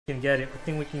We can get it. I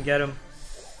think we can get him.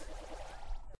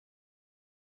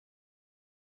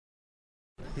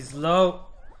 He's low.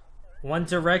 One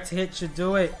direct hit should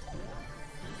do it.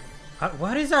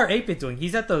 What is our 8-bit doing?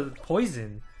 He's at the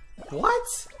poison.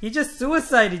 What? He just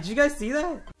suicided. Did you guys see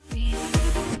that?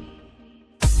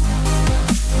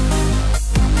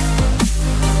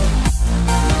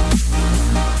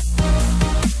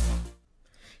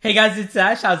 Hey guys, it's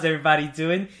Ash. How's everybody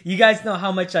doing? You guys know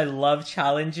how much I love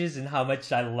challenges and how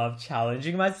much I love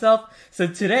challenging myself. So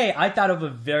today I thought of a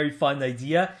very fun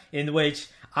idea in which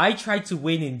I tried to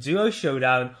win in Duo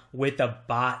Showdown with a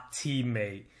bot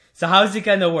teammate. So how's it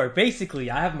gonna work? Basically,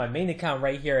 I have my main account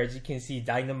right here. As you can see,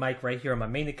 Dynamite right here on my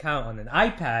main account on an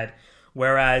iPad.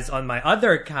 Whereas on my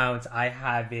other account, I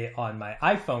have it on my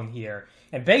iPhone here.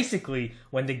 And basically,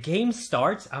 when the game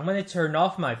starts, I'm going to turn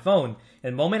off my phone.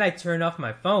 And the moment I turn off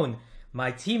my phone,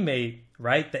 my teammate,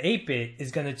 right, the 8-bit,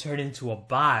 is going to turn into a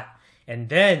bot. And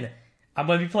then I'm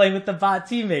going to be playing with the bot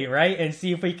teammate, right? And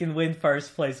see if we can win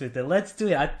first place with it. Let's do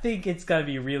it. I think it's going to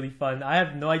be really fun. I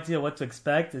have no idea what to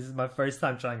expect. This is my first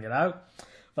time trying it out.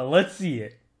 But let's see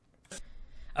it.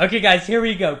 Okay guys, here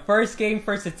we go. First game,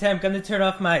 first attempt. Gonna turn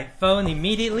off my phone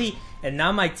immediately. And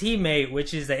now my teammate,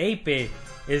 which is the 8-bit,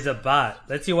 is a bot.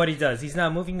 Let's see what he does. He's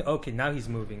not moving. Okay, now he's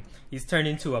moving. He's turned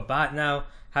into a bot now.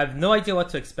 I have no idea what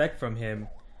to expect from him.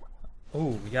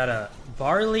 Oh, we got a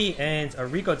Barley and a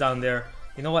Rico down there.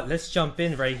 You know what? Let's jump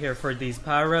in right here for these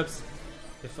power-ups.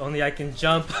 If only I can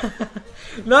jump.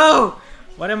 No!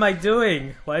 What am I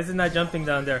doing? Why is it not jumping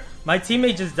down there? My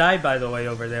teammate just died, by the way,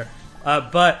 over there.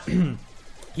 But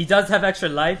he does have extra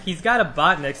life. He's got a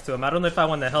bot next to him. I don't know if I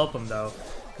want to help him, though.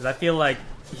 Because I feel like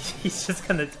he's just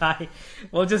gonna die.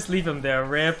 We'll just leave him there.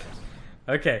 Rip.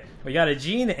 Okay, we got a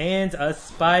Gene and a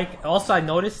Spike. Also, I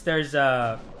noticed there's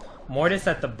a Mortis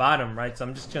at the bottom, right? So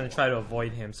I'm just gonna try to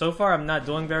avoid him. So far, I'm not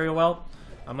doing very well.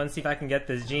 I'm gonna see if I can get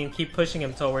this Gene. Keep pushing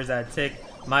him towards that Tick.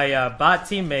 My bot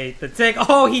teammate, the Tick.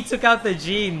 Oh, he took out the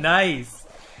Gene. Nice.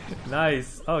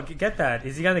 Nice. Oh, get that.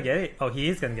 Is he gonna get it? Oh, he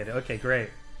is gonna get it. Okay, great.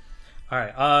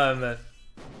 Alright,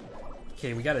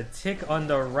 okay, we got a Tick on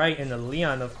the right and a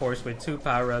Leon, of course, with 2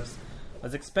 power-ups. I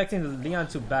was expecting the Leon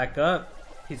to back up.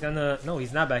 He's gonna... No,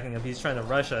 he's not backing up. He's trying to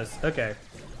rush us. Okay.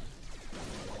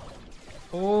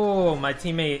 Oh, my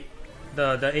teammate,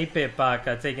 the 8-bit bot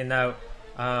got taken out.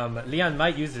 Leon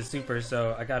might use his super,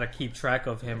 so I gotta keep track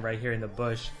of him right here in the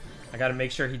bush. I gotta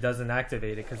make sure he doesn't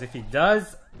activate it, because if he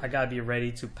does, I gotta be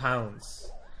ready to pounce.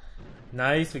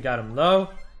 Nice, we got him low.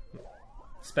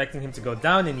 Expecting him to go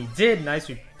down, and he did. Nice,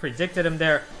 we predicted him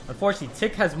there. Unfortunately,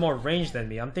 Tick has more range than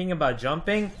me. I'm thinking about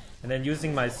jumping and then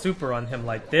using my super on him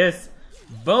like this.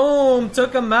 Boom!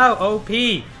 Took him out. OP.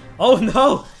 Oh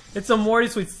no! It's a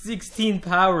Mortis with 16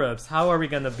 power-ups. How are we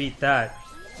gonna beat that?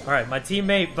 Alright, my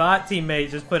teammate, bot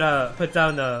teammate, just put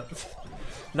down the...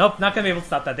 Nope, not gonna be able to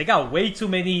stop that. They got way too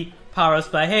many power-ups,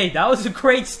 but hey, that was a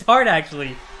great start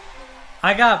actually.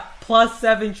 I got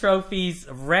 +7 trophies,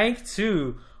 rank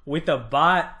 2, with a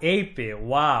bot 8-bit.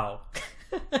 Wow.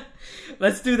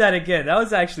 Let's do that again. That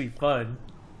was actually fun.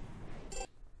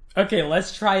 Okay,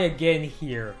 let's try again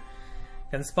here.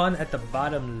 Can spawn at the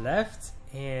bottom left,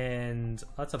 and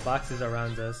lots of boxes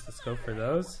around us. Let's go for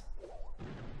those.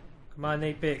 Come on,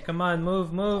 8-bit. Come on,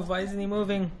 move, move. Why isn't he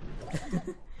moving?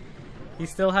 He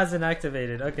still hasn't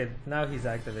activated. Okay, now he's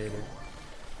activated.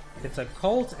 It's a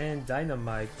Colt and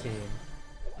Dynamite team.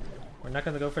 We're not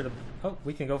gonna go for the... Oh,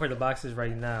 we can go for the boxes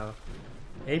right now.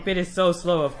 8-bit is so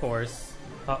slow, of course.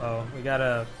 Uh-oh, we got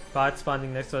a bot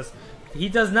spawning next to us. He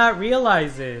does not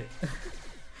realize it.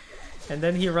 And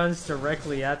then he runs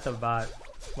directly at the bot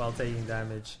while taking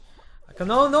damage.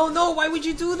 No, no, no! Why would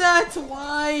you do that?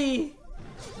 Why?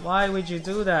 Why would you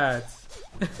do that?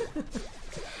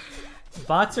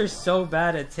 Bots are so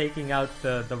bad at taking out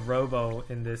the robo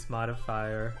in this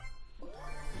modifier.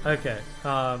 Okay,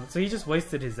 so he just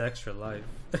wasted his extra life.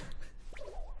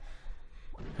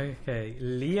 Okay,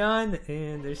 Leon,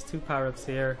 and there's 2 power-ups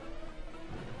here.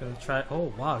 Gonna try...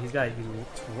 Oh, wow, he's got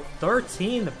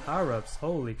 13 power-ups.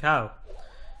 Holy cow.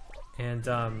 And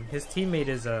his teammate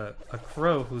is a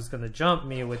Crow who's gonna jump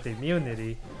me with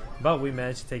immunity, but we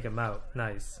managed to take him out.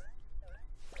 Nice.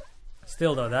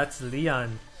 Still, though, that's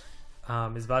Leon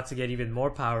is about to get even more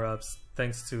power-ups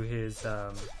thanks to his...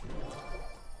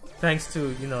 Thanks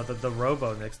to, you know, the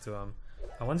robo next to him.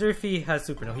 I wonder if he has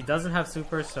super. No, he doesn't have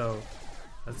super, so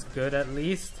that's good at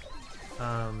least.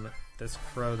 This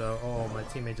Crow, though. Oh, my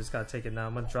teammate just got taken now.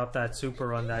 I'm gonna drop that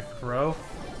super on that Crow.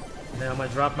 And then I'm gonna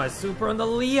drop my super on the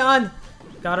Leon!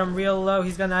 Got him real low.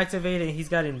 He's gonna activate it, and he's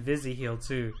got Invisi heal,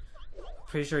 too.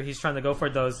 Pretty sure he's trying to go for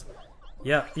those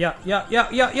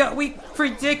Yeah. We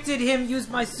predicted him.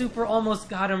 Used my super. Almost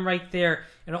got him right there.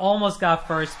 And almost got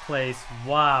first place.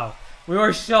 Wow. We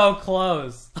were so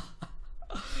close.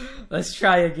 Let's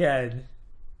try again.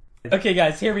 Okay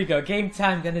guys, here we go. Game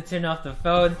time. Gonna turn off the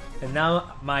phone. And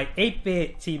now my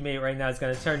 8-bit teammate right now is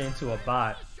gonna turn into a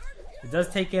bot. It does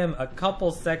take him a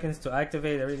couple seconds to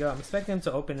activate. There we go. I'm expecting him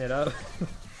to open it up.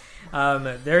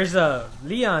 There's a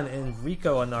Leon and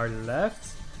Rico on our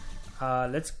left.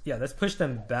 Let's push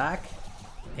them back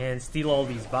and steal all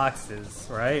these boxes,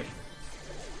 right?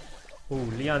 Ooh,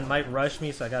 Leon might rush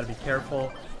me, so I gotta be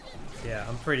careful. Yeah,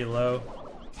 I'm pretty low.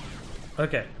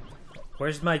 Okay.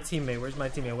 Where's my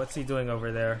teammate? What's he doing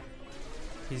over there?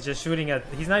 He's just shooting at...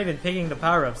 He's not even picking the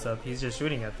power-ups up. He's just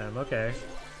shooting at them. Okay.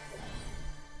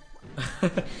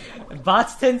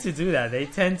 Bots tend to do that. They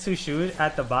tend to shoot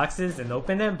at the boxes and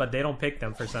open them, but they don't pick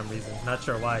them for some reason. Not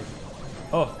sure why.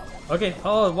 Oh, okay.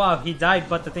 Oh, wow. He died,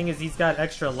 but the thing is he's got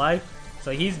extra life.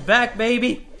 So he's back,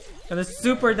 baby. Gonna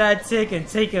super that tick and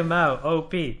take him out.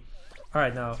 OP.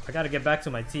 Alright, now I gotta get back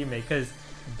to my teammate because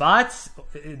bots,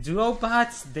 duo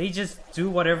bots, they just do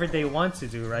whatever they want to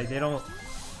do, right? They don't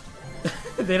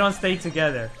they don't stay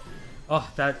together. Oh,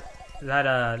 that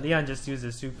Leon just used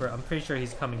a super. I'm pretty sure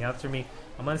he's coming after me.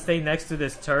 I'm gonna stay next to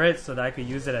this turret so that I could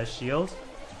use it as shield.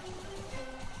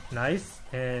 Nice.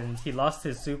 And he lost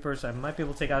his super, so I might be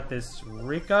able to take out this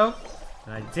Rico.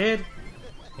 And I did.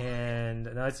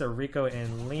 And now it's a Rico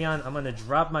and Leon. I'm gonna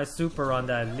drop my super on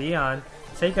that Leon.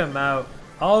 Take him out.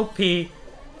 OP.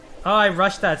 Oh, I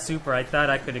rushed that super. I thought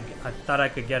I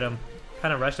could get him.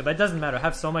 Kind of rushed it, but it doesn't matter. I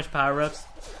have so much power-ups.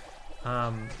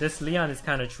 This Leon is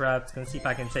kind of trapped. Gonna see if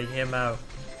I can take him out.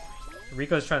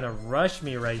 Rico's trying to rush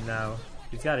me right now.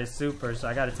 He's got his super, so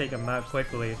I gotta take him out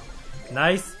quickly.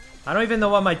 Nice. I don't even know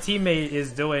what my teammate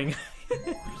is doing.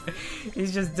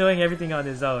 He's just doing everything on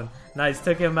his own. Nice,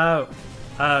 took him out.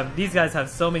 These guys have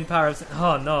so many power-ups.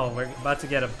 Oh no, we're about to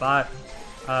get a bot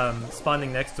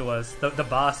spawning next to us. The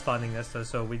boss spawning next to us,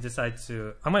 so we decide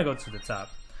to... I'm gonna go to the top.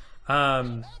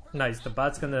 Nice, the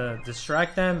bot's gonna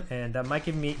distract them, and that might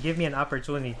give me an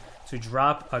opportunity to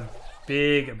drop a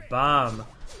big bomb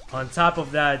on top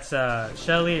of that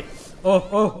Shelly.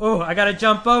 Oh, I gotta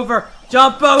jump over!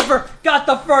 Got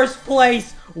the first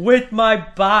place with my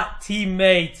bot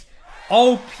teammate.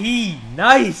 OP,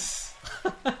 nice.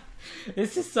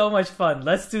 This is so much fun.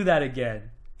 Let's do that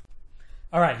again.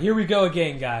 Alright, here we go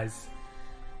again, guys.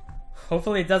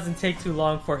 Hopefully it doesn't take too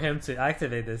long for him to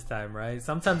activate this time, right?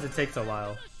 Sometimes it takes a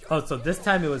while. Oh, so this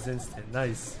time it was instant.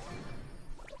 Nice.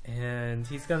 And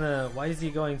he's gonna... Why is he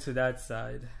going to that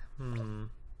side? Let's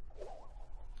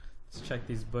check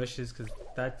these bushes, because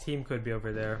that team could be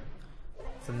over there.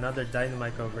 It's another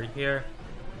dynamite over here.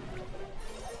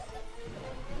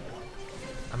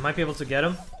 I might be able to get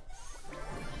him.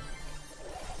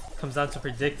 Comes down to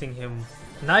predicting him.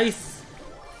 Nice!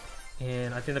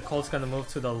 And I think the Colt's gonna move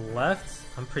to the left.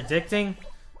 I'm predicting.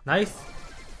 Nice.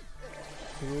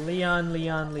 Leon.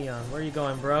 Where are you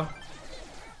going, bro?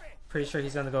 Pretty sure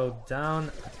he's gonna go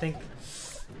down. I think...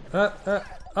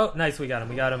 Oh, nice, we got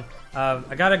him.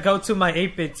 I gotta go to my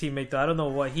 8-bit teammate, though. I don't know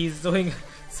what he's doing.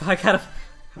 So I gotta...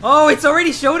 Oh, it's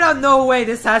already showdown? No way.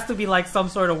 This has to be like some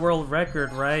sort of world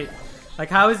record, right? Like,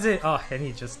 how is it? Oh, and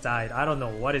he just died. I don't know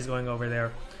what is going over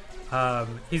there.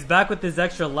 He's back with his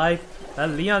extra life. That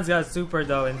Leon's got super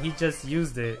though, and he just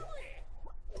used it.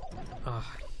 Oh,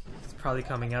 he's probably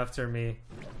coming after me.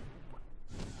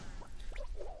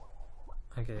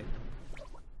 Okay.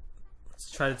 Let's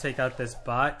try to take out this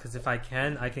bot, because if I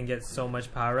can get so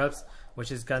much power-ups,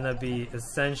 which is gonna be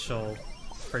essential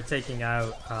for taking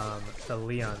out the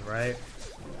Leon, right?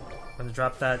 I'm gonna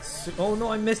drop that. Oh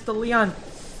no, I missed the Leon!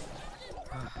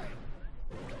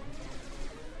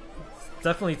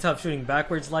 Definitely tough shooting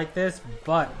backwards like this,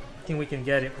 but I think we can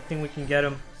get it. I think we can get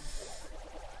him.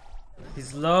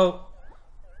 He's low.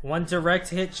 One direct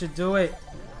hit should do it.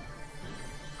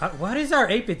 What is our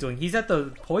 8-bit doing? He's at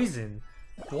the poison.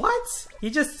 What? He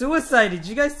just suicided. Did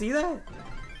you guys see that?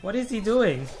 What is he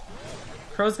doing?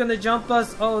 Crow's gonna jump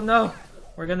us. Oh no.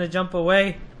 We're gonna jump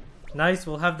away. Nice.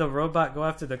 We'll have the robot go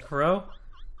after the crow.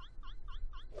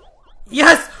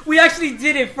 Yes! We actually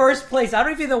did it! First place! I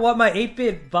don't even know what my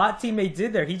 8-bit bot teammate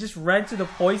did there. He just ran to the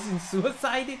poison,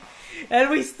 suicided, and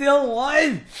we still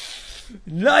won!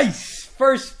 Nice!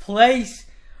 First place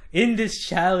in this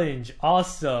challenge.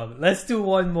 Awesome. Let's do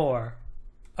one more.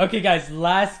 Okay guys,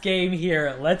 last game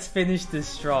here. Let's finish this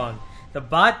strong. The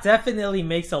bot definitely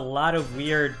makes a lot of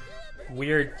weird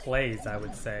plays, I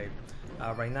would say.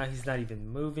 Right now he's not even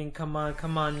moving. Come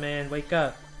on man, wake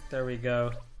up. There we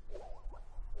go.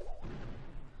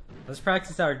 Let's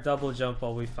practice our double jump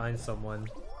while we find someone.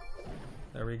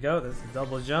 There we go. That's a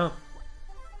double jump.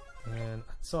 And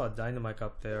I saw a dynamite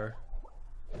up there.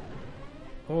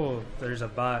 Oh, there's a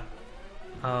bot.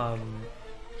 No,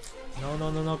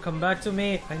 come back to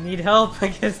me. I need help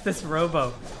against this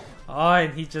Robo. Oh,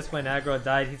 and he just went aggro,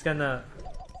 died.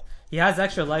 He has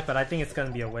extra life, but I think it's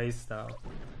gonna be a waste though.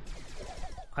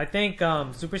 I think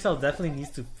Supercell definitely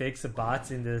needs to fix the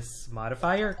bots in this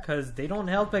modifier, because they don't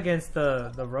help against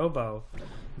the Robo.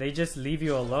 They just leave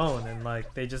you alone, and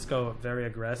like they just go very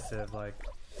aggressive. Like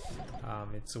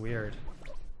it's weird.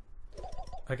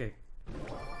 Okay.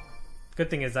 Good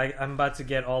thing is I'm about to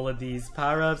get all of these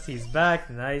power-ups. He's back.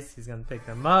 Nice. He's gonna pick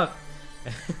them up.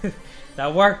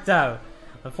 That worked out.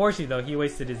 Unfortunately though, he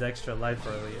wasted his extra life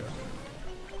earlier.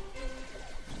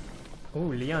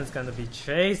 Ooh, Leon's gonna be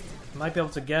chased. Might be able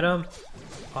to get him.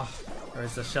 Oh,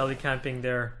 there's a Shelly camping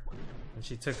there. And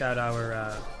she took out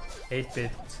our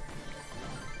 8-bit.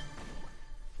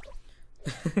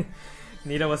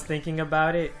 Nita was thinking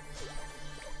about it.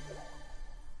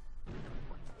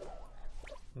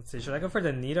 Let's see, should I go for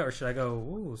the Nita or should I go...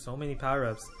 Ooh, so many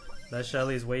power-ups. That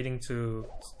Shelly is waiting to...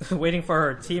 waiting for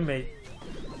her teammate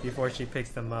before she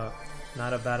picks them up.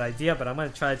 Not a bad idea, but I'm gonna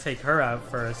try to take her out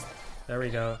first. There we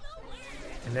go.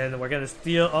 And then we're gonna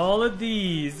steal all of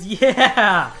these.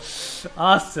 Yeah!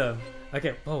 Awesome.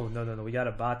 Okay. Oh, no. We got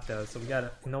a bot though. So we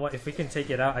gotta... You know what? If we can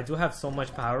take it out... I do have so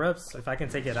much power-ups. So if I can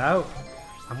take it out,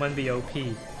 I'm gonna be OP.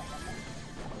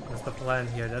 That's the plan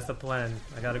here. That's the plan.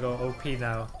 I gotta go OP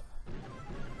now.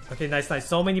 Okay, nice.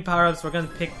 So many power-ups. We're gonna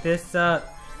pick this up.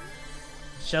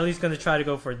 Shelly's gonna try to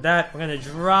go for that. We're gonna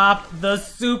drop the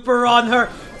super on her.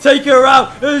 Take her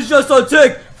out. It's just a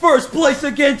tick. First place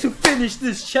again to finish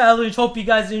this challenge. Hope you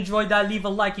guys enjoyed that. Leave a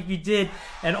like if you did.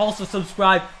 And also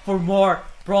subscribe for more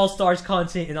Brawl Stars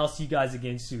content. And I'll see you guys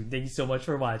again soon. Thank you so much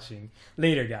for watching.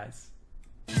 Later, guys.